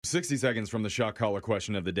60 seconds from the shock collar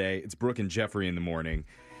question of the day. It's Brooke and Jeffrey in the morning.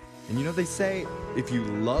 And you know, they say if you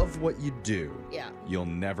love what you do, you'll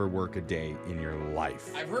never work a day in your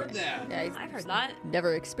life. I've heard that. Yeah, I've heard that.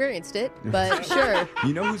 never experienced it, but sure.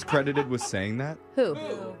 You know who's credited with saying that? Who?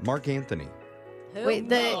 Mark Anthony. Wait,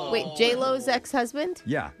 J-Lo's ex-husband?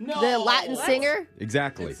 Yeah. No. The Latin What? singer?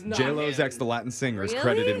 Exactly. It's not J-Lo's him. ex, the Latin singer, is Really?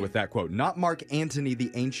 credited with that quote. Not Mark Antony,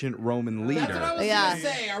 the ancient Roman leader. That's what I was Yeah. going to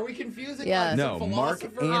say. Are we confusing? Yeah. like, No, some Mark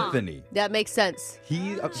philosopher? Anthony. That makes sense.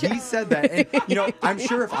 He said that. And, you know, I'm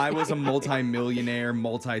sure if I was a multi-millionaire,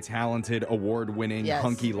 multi-talented, award-winning, Yes.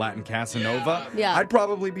 hunky Latin Casanova, Yeah. I'd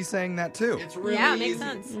probably be saying that too. It's really Yeah, it makes easy.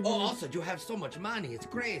 sense. Oh, also, you have so much money. It's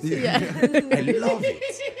crazy. Yeah. I love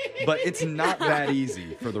it. But it's not that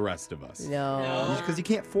easy for the rest of us. No. Because you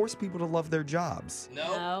can't force people to love their jobs.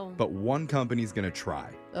 No. But one company's going to try.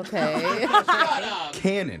 Okay. Shut up.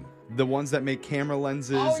 Canon, the ones that make camera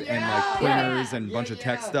lenses Oh, and yeah. like printers and a Yeah, bunch of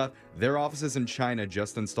tech yeah. stuff, their offices in China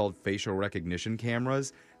just installed facial recognition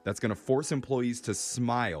cameras that's going to force employees to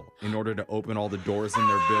smile in order to open all the doors in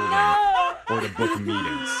their building or to book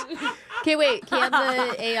meetings. Okay, wait. Can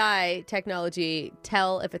the AI technology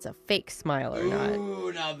tell if it's a fake smile or not?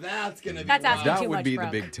 Ooh, now that's going to be That's rough. asking That too would much, be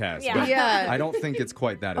Brooke. the big test. Yeah. But Yeah. I don't think it's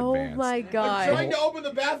quite that Oh advanced. my I'm god. trying to open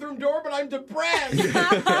the bathroom door, but I'm depressed. It's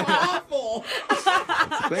awful.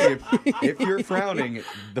 If you're frowning,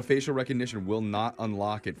 the facial recognition will not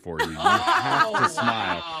unlock it for you. You have to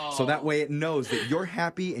smile. So that way it knows that you're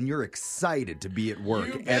happy and you're excited to be at work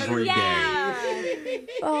You better every day. Yeah.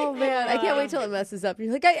 Oh man, I can't wait till it messes up.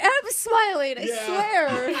 You're like, I am smiling, I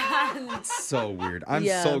swear. It's so weird. I'm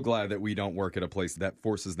Yeah. so glad that we don't work at a place that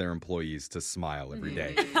forces their employees to smile every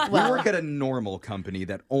day. Well- We work at a normal company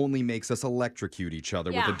that only makes us electrocute each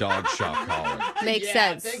other Yeah. with a dog shock collar. Makes Yeah,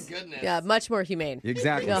 sense. thank goodness. Yeah, much more humane.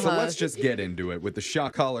 Exactly. So Uh-huh. let's just get into it with the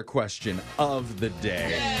shock collar question of the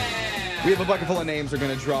day. We have a bucket full of names. We're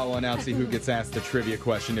going to draw one out, see who gets asked the trivia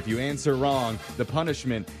question. If you answer wrong, the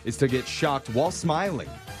punishment is to get shocked while smiling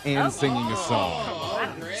and singing a song.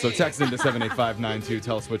 Oh, great. So text into 78592.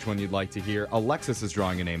 Tell us which one you'd like to hear. Alexis is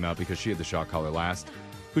drawing a name out because she had the shock collar last.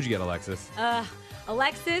 Who'd you get, Alexis?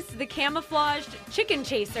 Alexis, the camouflaged chicken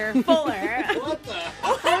chaser, Fuller. What the?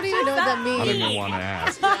 I don't even know what that I don't means. even want to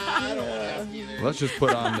ask. I don't want to ask either. Let's just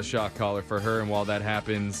put on the shock collar for her. And while that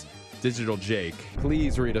happens, Digital Jake,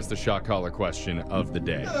 please read us the shock collar question of the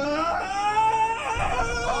day. Oh,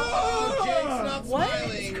 Jake's not What?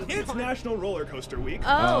 smiling. It's National Roller Coaster Week.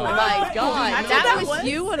 Oh my god. That's That what that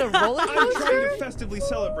was you on a roller I'm trying coaster? to festively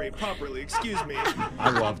celebrate properly, excuse me. I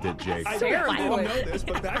loved it, Jake. I Terrible. didn't know this,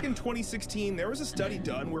 but back in 2016, there was a study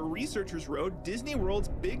done where researchers rode Disney World's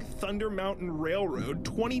Big Thunder Mountain Railroad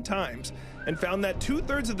 20 times and found that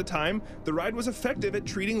 2/3 of the time, the ride was effective at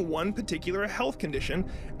treating one particular health condition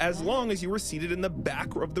as long as you were seated in the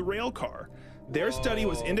back of the rail car. Their study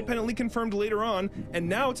was independently confirmed later on, and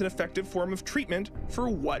now it's an effective form of treatment for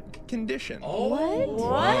what condition? Oh, What?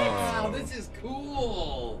 wow, this is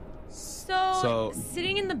cool. So,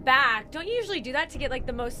 sitting in the back, don't you usually do that to get like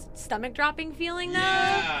the most stomach dropping feeling though?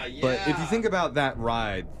 Yeah. But if you think about that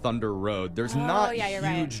ride, Thunder Road, there's not yeah, you're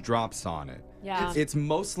right. huge drops on it. Yeah. It's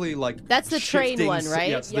mostly like That's the train shifting one,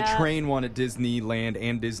 right? Yeah, it's Yeah. the train one at Disneyland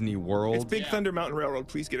and Disney World. It's Big Thunder Mountain Railroad,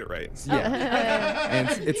 please get it right. Yeah. And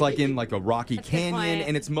it's like in like a rocky That's a good canyon, point.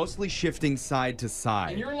 and it's mostly shifting side to And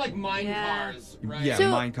side. you're in like mine Yeah. cars, right? Yeah,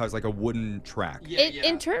 So- mine cars like a wooden track. Yeah,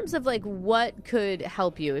 In terms of like what could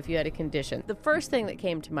help you if you had a condition, the first thing that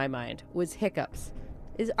came to my mind was hiccups.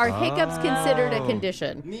 Are hiccups considered a Oh.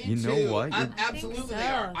 condition? You Me know too. what? Absolutely so. they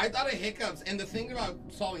are. I thought of hiccups, and the thing about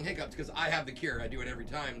solving hiccups, because I have the cure, I do it every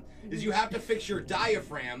time, is you have to fix your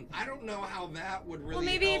diaphragm. I don't know how that would really Well,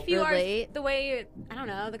 maybe help. if you Relate. are the way I don't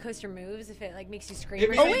know the coaster moves, if it like makes you scream If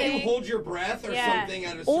or maybe something. you hold your breath or Yeah. something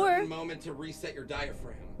at a Or- certain moment to reset your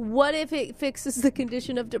diaphragm. What if it fixes the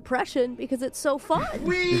condition of depression because it's so fun?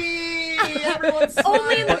 Wee! Everyone's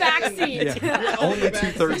Only in the smiling. back seat. Yeah. Only Only the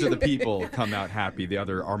back 2/3 seat. of the people come out happy. The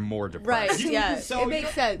other are more depressed. Right, yeah. So it makes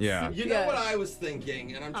you- sense. Yeah. You know what I was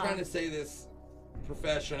thinking, and I'm trying to say this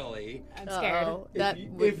professionally. I'm scared. Uh-oh. That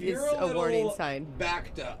if is you're a warning little sign.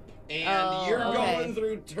 backed up and Oh, you're okay. going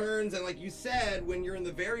through turns, and like you said, when you're in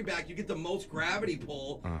the very back, you get the most gravity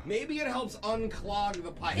pull. Maybe it helps unclog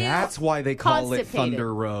the pipe. That's why they call it Constipated.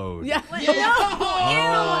 Thunder Road. Yeah. Yeah.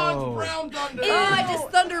 Oh. It's brown thunder. Oh, I just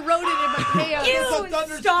thunder roaded in my pants. It's a Ew,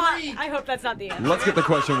 thunder stop! streak. I hope that's not the end. Let's get the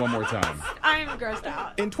question one more time. I'm grossed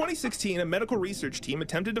out. In 2016, a medical research team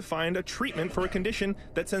attempted to find a treatment for a condition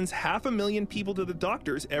that sends 500,000 people to the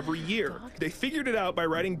doctors every year. They figured it out by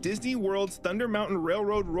riding Disney World's Thunder Mountain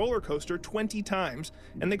Railroad roller coaster 20 times,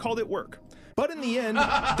 and they called it work. But in the end,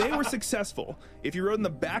 they were successful. If you rode in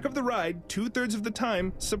the back of the ride 2/3 of the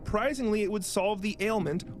time, surprisingly, it would solve the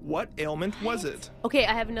ailment. What ailment was it? Okay,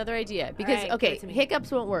 I have another idea. Because, All right, okay, give it to me.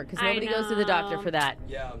 hiccups won't work because I nobody goes to the doctor know. for that.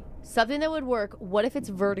 Yeah. Something that would work, what if it's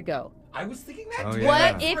vertigo? I was thinking that Oh, too. yeah.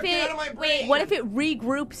 What Yeah. if Freaking out of my it brain. what if it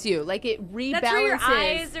regroups you? Like it rebalances. That's where your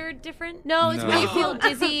eyes are different? No, it's where you No. feel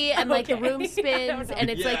dizzy and like the Okay. room spins and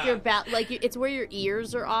it's like Yeah. your it's where your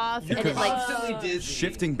ears are off You're and it like constantly dizzy.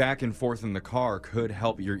 Shifting back and forth in the car could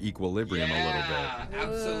help your equilibrium a little bit. Yeah,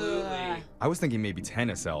 absolutely. I was thinking maybe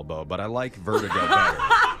tennis elbow, but I like vertigo better.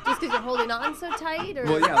 just because you're holding on so tight or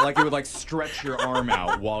Well, yeah, like it would like stretch your arm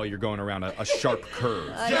out while you're going around a sharp curve.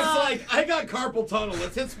 Just like, I got carpal tunnel.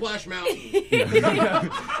 Let's hit Splash Mountain.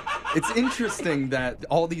 It's interesting that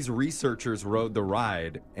all these researchers rode the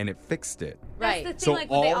ride and it fixed it. right. That's the So thing, like,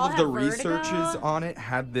 would they all all of the have vertigo? researchers on it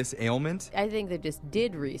had this ailment. I think they just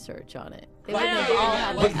did research on it. They Like, wouldn't have yeah, all yeah,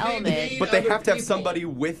 had like, the they element. made- But they other have to have people. somebody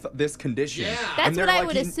with this condition. Yeah. That's And they're what I like,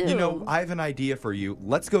 would You know, assume. I have an idea for you.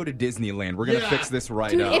 Let's go to Disneyland. We're going to Yeah. fix this right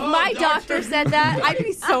Dude, up. if my Oh, doctor doctor. said that, I'd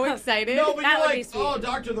be so excited. No, but That you're would be like, sweet. oh,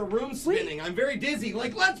 doctor, the room's spinning. I'm very dizzy.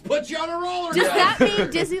 Like, let's put you on a roller. Does coaster. that mean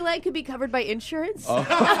Disneyland could be covered by insurance?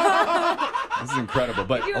 This is incredible.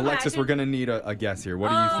 But Could you Alexis, imagine? we're going to need a guess here. What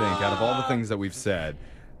do you think? Out of all the things that we've said,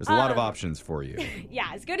 there's a lot of options for you. Yeah,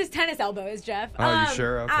 as good as tennis elbow is, Jeff. Oh, you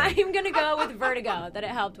sure? Okay. I'm going to go with vertigo, that it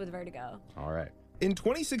helped with vertigo. All right. In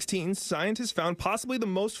 2016, scientists found possibly the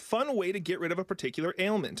most fun way to get rid of a particular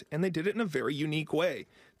ailment, and they did it in a very unique way.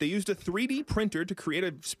 They used a 3D printer to create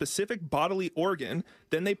a specific bodily organ,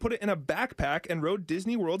 then they put it in a backpack and rode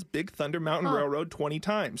Disney World's Big Thunder Mountain Railroad 20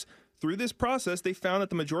 times. Through this process, they found that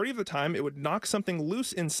the majority of the time it would knock something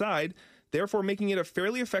loose inside, therefore making it a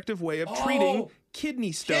fairly effective way of treating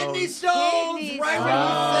kidney stones. Kidney stones. Kidney Right when you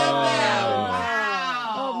said that. Oh. Wow.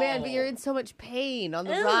 Oh man, but you're in so much pain on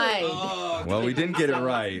the ride. Oh, Well, we didn't kidney get it stones.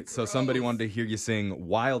 right, so somebody wanted to hear you sing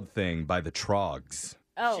Wild Thing by the Trogs.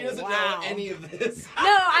 Oh, She doesn't wow. know any of this. No,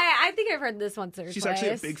 I think I've heard this once or She's twice.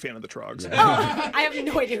 actually a big fan of the Trogs. Oh, I have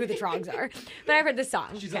no idea who the Trogs are, but I've heard this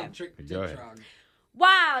song. She's Okay. on trick. Go ahead. Trog.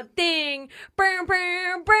 Wild thing, burn,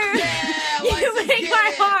 burn, burn. Yeah, You Alexis, make get my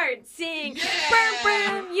it. heart sing. Yeah.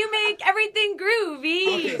 Burn, burn. You make everything groovy.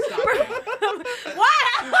 Okay, stop.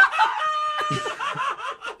 What?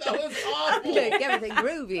 That was awful. Make everything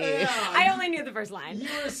groovy. Yeah. I only knew the first line. You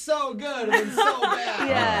were so good and then so bad.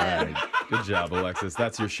 Yeah. All right. Good job, Alexis.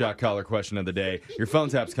 That's your shot collar question of the day. Your phone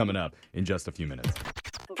tap's coming up in just a few minutes.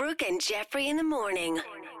 Brooke and Jeffrey in the morning.